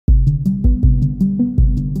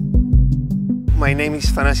My name is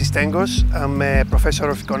Thanasis Stengos. I'm a professor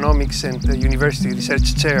of economics and university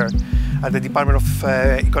research chair at the Department of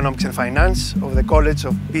Economics and Finance of the College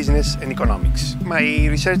of Business and Economics. My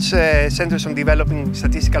research centers on developing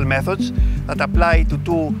statistical methods that apply to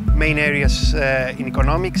two main areas in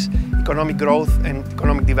economics: economic growth and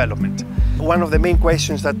economic development. One of the main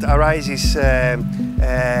questions that arises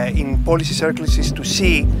in policy circles is to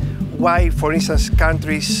see why, for instance,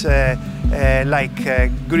 countries like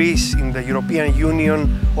Greece in the European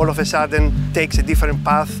Union all of a sudden takes a different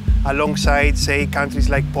path alongside, say, countries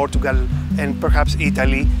like Portugal and perhaps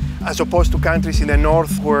Italy, as opposed to countries in the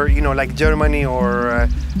north where, like Germany or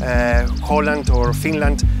Holland or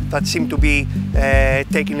Finland, that seem to be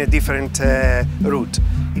taking a different route.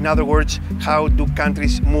 In other words, how do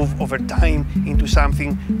countries move over time into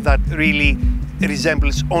something that really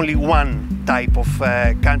resembles only one type of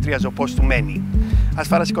country as opposed to many? As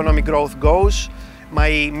far as economic growth goes,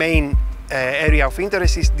 my main area of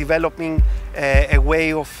interest is developing a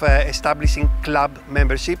way of establishing club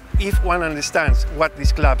membership. If one understands what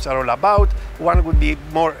these clubs are all about, one would be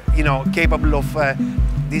more capable of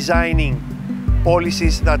designing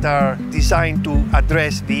policies that are designed to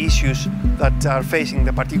address the issues that are facing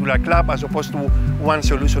the particular club, as opposed to one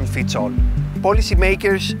solution fits all.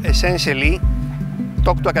 Policymakers essentially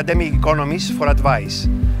talk to academic economists for advice.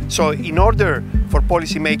 So in order for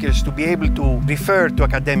policymakers to be able to refer to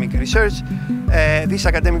academic research, this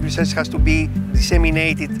academic research has to be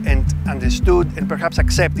disseminated and understood and perhaps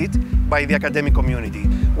accepted by the academic community.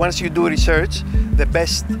 Once you do research, the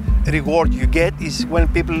best reward you get is when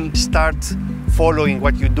people start following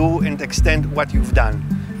what you do and extend what you've done.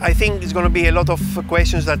 I think there's going to be a lot of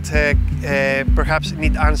questions that perhaps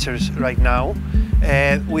need answers right now.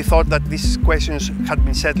 We thought that these questions had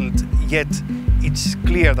been settled, yet it's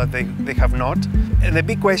clear that they have not. And the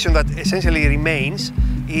big question that essentially remains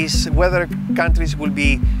is whether countries will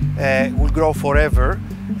grow forever,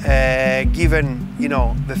 given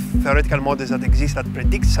the theoretical models that exist that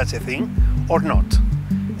predict such a thing, or not.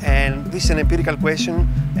 And this is an empirical question,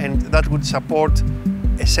 and that would support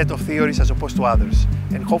a set of theories as opposed to others.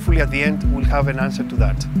 And hopefully at the end we'll have an answer to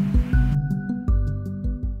that.